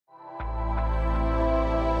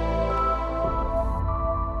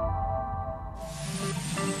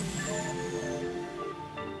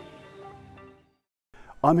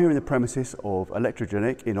I'm here in the premises of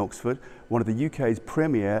Electrogenic in Oxford, one of the UK's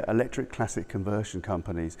premier electric classic conversion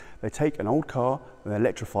companies. They take an old car and they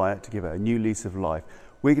electrify it to give it a new lease of life.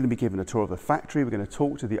 We're going to be given a tour of the factory. We're going to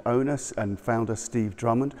talk to the owner and founder, Steve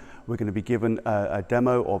Drummond. We're going to be given a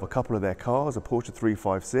demo of a couple of their cars, a Porsche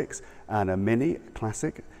 356 and a Mini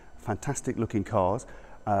classic, fantastic looking cars.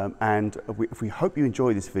 We hope you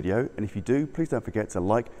enjoy this video, and if you do, please don't forget to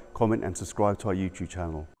like, comment and subscribe to our YouTube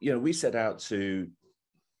channel. You know, we set out to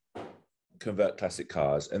convert classic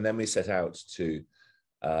cars, and then we set out to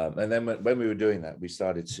and then when we were doing that, we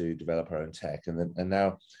started to develop our own tech, and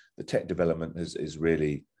now the tech development is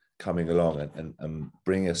really coming along and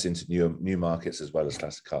bringing us into new markets as well as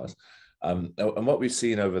classic cars. And what we've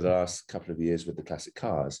seen over the last couple of years with the classic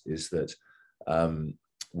cars is that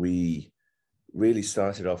we really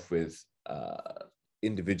started off with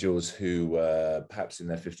individuals who were perhaps in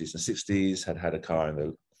their 50s and 60s, had a car in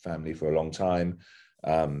the family for a long time.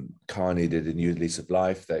 Car needed a new lease of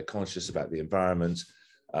life. They're conscious about the environment.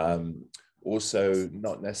 Also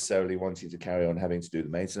not necessarily wanting to carry on having to do the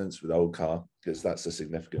maintenance with the old car, because that's a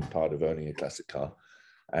significant part of owning a classic car.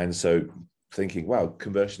 And so thinking, wow,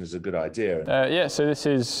 conversion is a good idea. Yeah, so this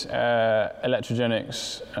is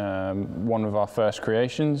Electrogenic's one of our first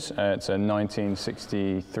creations. It's a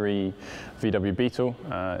 1963 VW Beetle.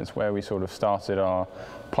 It's where we sort of started our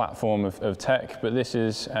platform of tech, but this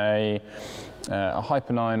is a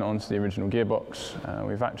Hyper 9 onto the original gearbox.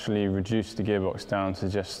 We've actually reduced the gearbox down to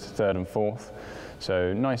just third and fourth.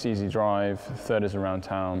 So nice easy drive, third is around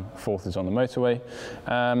town, fourth is on the motorway.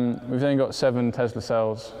 We've only got 7 Tesla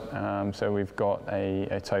cells, so we've got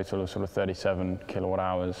a total of sort of 37 kilowatt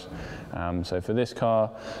hours. So for this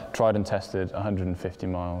car, tried and tested, 150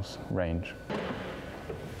 miles range.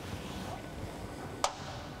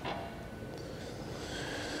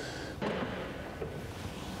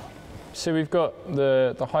 So we've got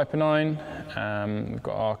the Hyper 9, we've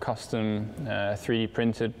got our custom 3D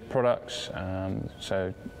printed products,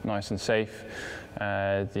 so nice and safe.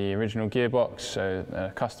 The original gearbox, so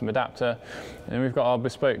a custom adapter. And then we've got our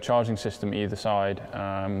bespoke charging system either side,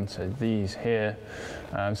 so these here.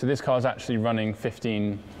 So this car is actually running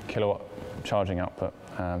 15 kilowatt charging output,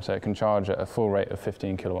 so it can charge at a full rate of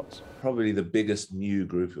 15 kilowatts. Probably the biggest new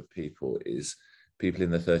group of people is people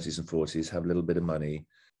in their 30s and 40s, have a little bit of money,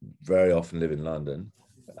 very often live in London,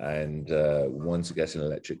 and want to get an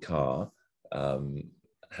electric car,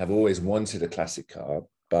 have always wanted a classic car,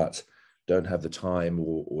 but don't have the time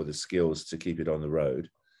or the skills to keep it on the road.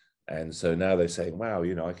 And so now they're saying, wow,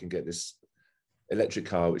 you know, I can get this electric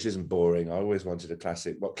car, which isn't boring. I always wanted a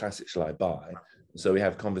classic. What classic shall I buy? So we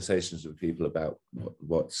have conversations with people about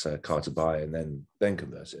what car to buy, and then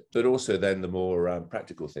convert it. But also then the more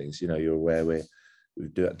practical things, you know, you're aware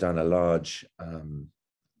we've done a large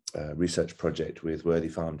research project with Worthy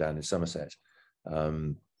Farm down in Somerset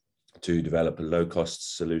to develop a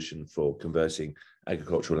low-cost solution for converting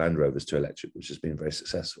agricultural Land Rovers to electric, which has been very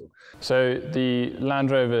successful. So the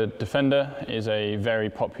Land Rover Defender is a very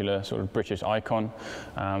popular sort of British icon.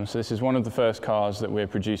 So this is one of the first cars that we're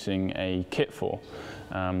producing a kit for.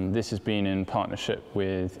 This has been in partnership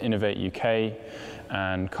with Innovate UK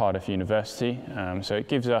and Cardiff University. So it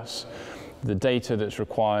gives us the data that's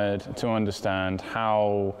required to understand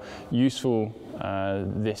how useful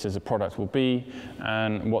this as a product will be,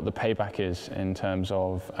 and what the payback is in terms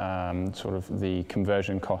of sort of the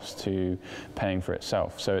conversion cost to paying for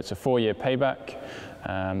itself. So it's a 4-year payback.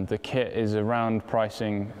 The kit is around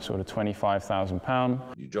pricing sort of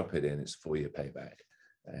 £25,000. You drop it in, it's a 4-year payback,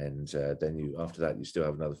 and then after that you still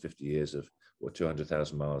have another 50 years of, or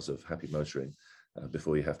 200,000 miles of happy motoring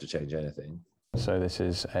before you have to change anything. So this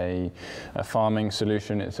is a farming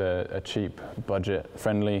solution. It's a cheap,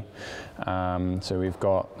 budget-friendly. So we've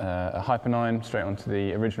got a Hyper 9 straight onto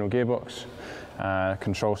the original gearbox,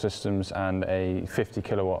 control systems, and a 50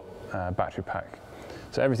 kilowatt battery pack.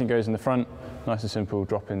 So everything goes in the front, nice and simple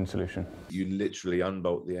drop-in solution. You literally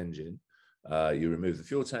unbolt the engine, you remove the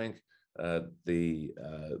fuel tank, the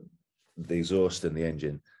exhaust and the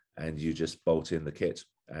engine, and you just bolt in the kit,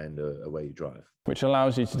 and away you drive. Which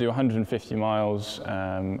allows you to do 150 miles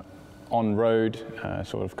on road,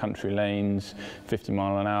 sort of country lanes, 50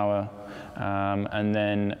 mile an hour, and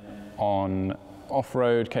then on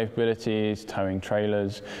off-road capabilities, towing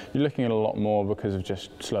trailers, you're looking at a lot more because of just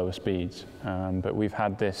slower speeds. But we've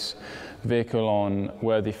had this vehicle on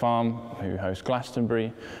Worthy Farm, who host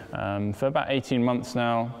Glastonbury, for about 18 months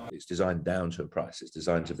now. It's designed down to a price. It's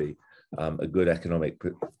designed to be a good economic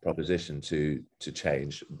proposition to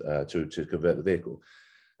change, to convert the vehicle.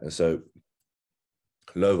 And so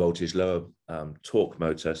low voltage, lower torque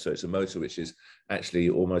motor. So it's a motor which is actually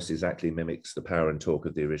almost exactly mimics the power and torque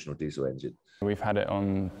of the original diesel engine. We've had it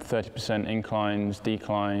on 30% inclines,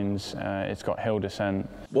 declines, it's got hill descent.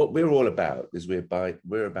 What we're all about is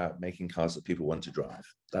we're about making cars that people want to drive.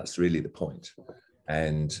 That's really the point.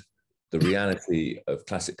 And the reality of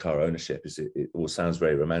classic car ownership is it all sounds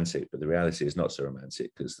very romantic, but the reality is not so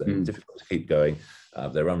romantic because they're difficult to keep going,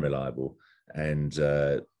 they're unreliable, and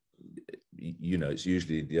you know, it's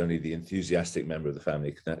usually only the enthusiastic member of the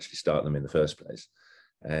family can actually start them in the first place.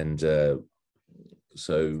 And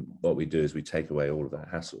so what we do is we take away all of that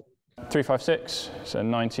hassle. 356, so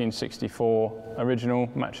 1964 original,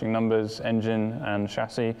 matching numbers, engine and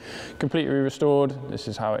chassis, completely restored. This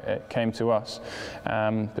is how it came to us,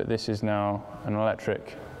 but this is now an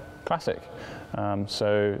electric classic.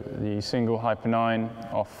 So the single Hyper 9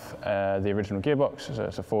 off the original gearbox, so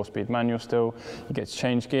it's a 4-speed manual still. You get to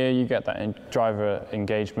change gear, you get that driver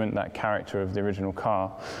engagement, that character of the original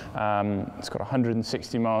car. It's got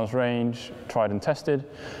 160 miles range, tried and tested,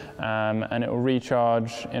 and it will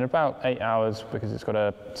recharge in about 8 hours because it's got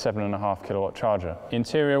a 7.5 kilowatt charger.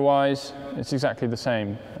 Interior wise, it's exactly the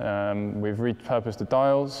same. We've repurposed the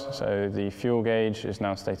dials, so the fuel gauge is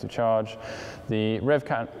now state of charge. The rev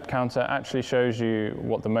counter actually shows you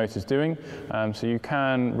what the motor's doing, so you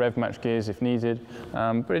can rev match gears if needed,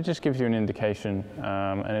 but it just gives you an indication,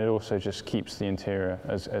 and it also just keeps the interior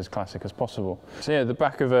as classic as possible. So yeah, the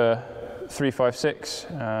back of a 356,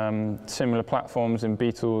 similar platforms in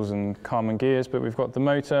Beetles and Carman gears, but we've got the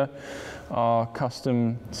motor, our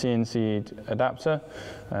custom CNC'd adapter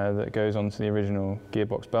that goes onto the original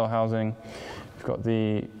gearbox bell housing. We've got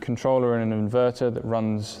the controller and an inverter that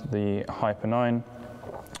runs the Hyper 9,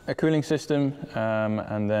 a cooling system,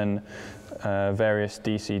 and then various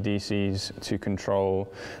DC-DCs to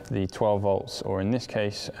control the 12 volts, or in this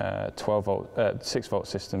case, 6 volt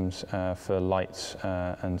systems for lights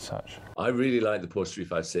and such. I really like the Porsche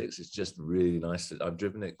 356. It's just really nice. I've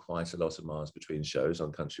driven it quite a lot of miles between shows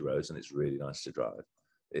on country roads, and it's really nice to drive.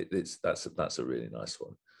 That's a really nice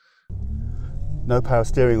one. No power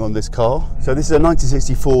steering on this car. So this is a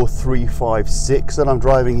 1964 356 that I'm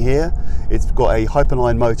driving here. It's got a Hyper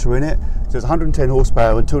 9 motor in it. So it's 110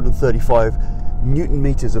 horsepower and 235 Newton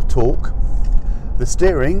meters of torque. The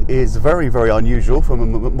steering is very, very unusual from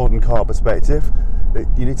a modern car perspective.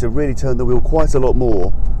 You need to really turn the wheel quite a lot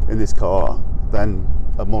more in this car than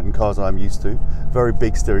modern cars I'm used to. Very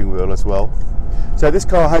big steering wheel as well. So this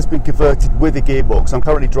car has been converted with a gearbox. I'm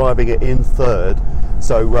currently driving it in third.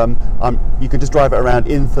 So you can just drive it around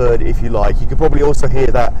in third if you like. You can probably also hear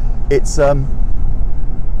that it's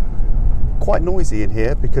quite noisy in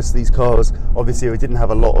here because these cars obviously didn't have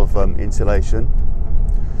a lot of insulation.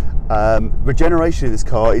 Regeneration in this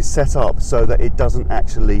car is set up so that it doesn't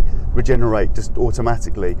actually regenerate just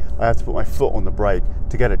automatically. I have to put my foot on the brake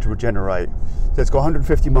to get it to regenerate. So it's got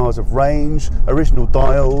 150 miles of range, original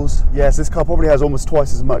dials. Yes, this car probably has almost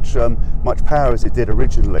twice as much power as it did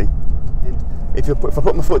originally. And if I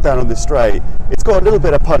put my foot down on this straight, it's got a little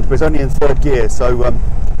bit of punch, but it's only in third gear, so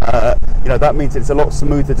you know, that means it's a lot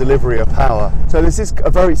smoother delivery of power. So this is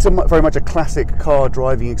very much a classic car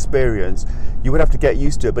driving experience. You would have to get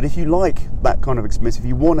used to it, but if you like that kind of experience, if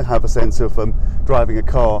you want to have a sense of driving a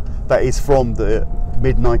car that is from the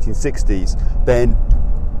mid-1960s, then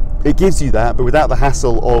it gives you that, but without the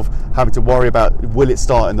hassle of having to worry about will it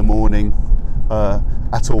start in the morning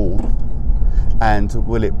at all, and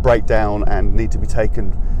will it break down and need to be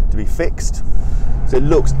taken to be fixed. So it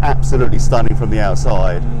looks absolutely stunning from the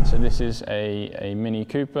outside. So this is a Mini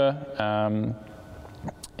Cooper.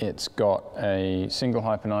 It's got a single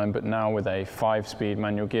Hyper 9, but now with a 5-speed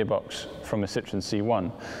manual gearbox from a Citroen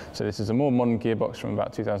C1. So this is a more modern gearbox from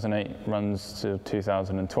about 2008, runs to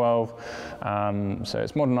 2012. So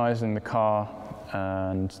it's modernising the car,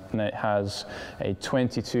 and it has a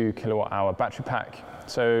 22 kilowatt hour battery pack.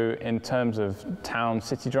 So in terms of town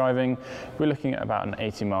city driving, we're looking at about an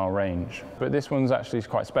 80-mile range. But this one's actually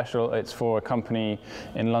quite special. It's for a company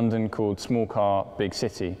in London called Small Car Big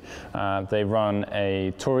City. They run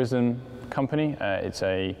a tourism company. It's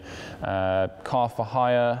a car for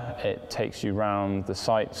hire. It takes you around the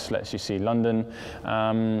sites, lets you see London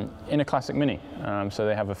in a classic Mini. So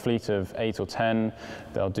they have a fleet of 8 or 10.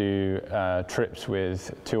 They'll do trips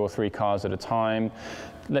with 2 or 3 cars at a time.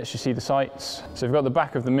 Lets you see the sights. So we've got the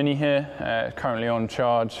back of the Mini here, currently on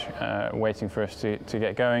charge, waiting for us to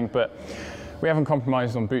get going. But We haven't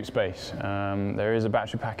compromised on boot space. There is a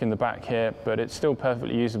battery pack in the back here, but it's still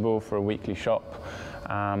perfectly usable for a weekly shop.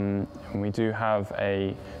 And we do have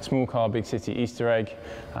a small car, big city Easter egg,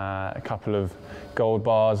 a couple of gold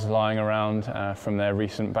bars lying around from their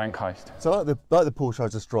recent bank heist. So like the Porsche I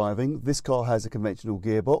was just driving, this car has a conventional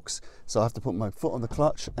gearbox, so I have to put my foot on the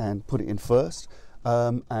clutch and put it in first,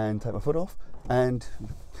 and take my foot off, and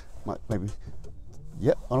maybe,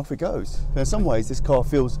 yep, and off it goes. In some ways this car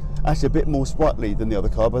feels actually a bit more sprightly than the other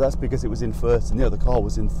car, but that's because it was in first and the other car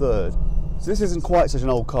was in third. So this isn't quite such an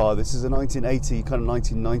old car. This is a 1980, kind of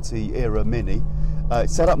 1990 era Mini.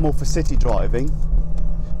 It's set up more for city driving,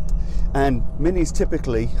 and Minis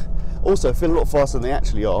typically also feel a lot faster than they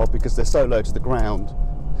actually are because they're so low to the ground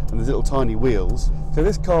and there's little tiny wheels. So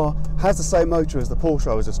this car has the same motor as the Porsche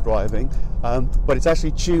I was just driving, but it's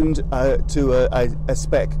actually tuned to a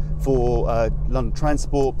spec for London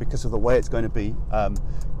transport because of the way it's going to be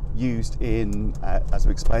used in, as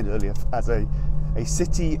we explained earlier, as a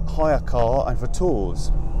city hire car and for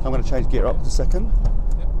tours. I'm going to change gear up in a second.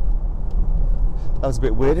 That was a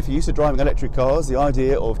bit weird. If you're used to driving electric cars, the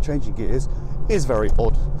idea of changing gears is very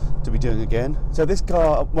odd to be doing again. So this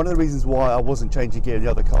car, one of the reasons why I wasn't changing gear in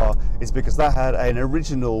the other car is because that had an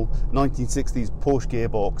original 1960s Porsche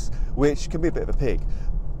gearbox, which can be a bit of a pig.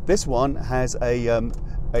 This one has a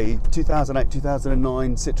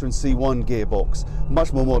 2008-2009 Citroen C1 gearbox,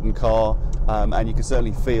 much more modern car, and you can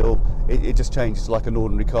certainly feel it just changes like an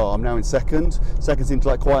ordinary car. I'm now in second. Second seems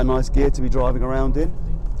like quite a nice gear to be driving around in.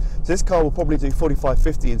 So this car will probably do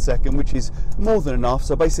 45-50 in second, which is more than enough.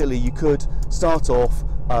 So basically you could start off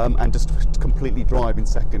and just completely drive in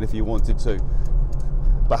second if you wanted to.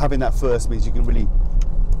 But having that first means you can really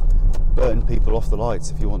burn people off the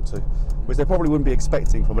lights if you want to, which they probably wouldn't be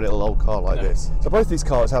expecting from a little old car like this. So both these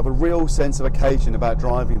cars have a real sense of occasion about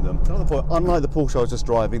driving them. Another point, unlike the Porsche I was just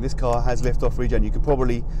driving, this car has lift-off regen. You can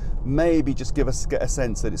probably maybe just get a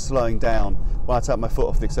sense that it's slowing down when I take my foot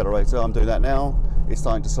off the accelerator. I'm doing that now. It's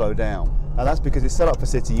starting to slow down. And that's because it's set up for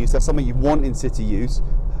city use. That's something you want in city use.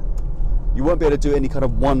 You won't be able to do any kind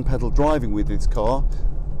of one pedal driving with this car,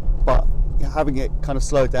 but having it kind of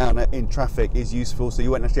slow down in traffic is useful, so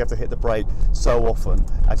you won't actually have to hit the brake so often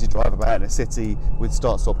as you drive about in a city with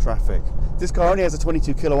start-stop traffic. This car only has a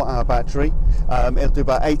 22 kilowatt-hour battery. It'll do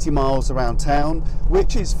about 80 miles around town,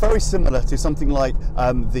 which is very similar to something like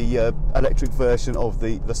the electric version of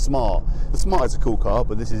the Smart. The Smart is a cool car,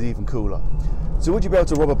 but this is even cooler. So would you be able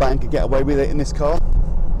to rob a bank and get away with it in this car?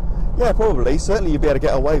 Yeah, probably. Certainly you'd be able to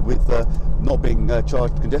get away with not being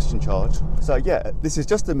charged congestion charge. So yeah, this is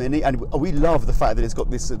just a Mini, and we love the fact that it's got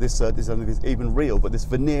this even real, but this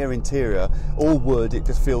veneer interior, all wood. It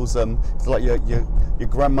just feels it's like your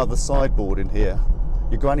grandmother's sideboard in here.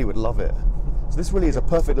 Your granny would love it. So this really is a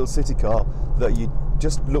perfect little city car that you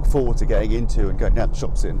just look forward to getting into and going down to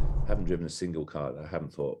shops in. I haven't driven a single car that I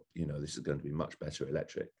haven't thought, this is going to be much better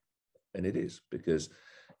electric, and it is, because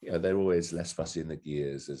they're always less fussy in the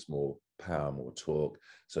gears. There's more power, more torque,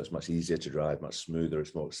 so it's much easier to drive, much smoother,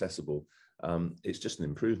 it's more accessible. It's just an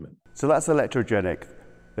improvement. So that's Electrogenic.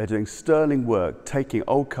 They're doing sterling work, taking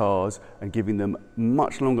old cars and giving them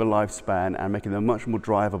much longer lifespan and making them much more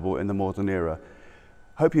drivable in the modern era.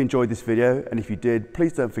 Hope you enjoyed this video, and if you did,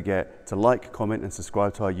 please don't forget to like, comment and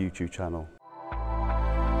subscribe to our YouTube channel.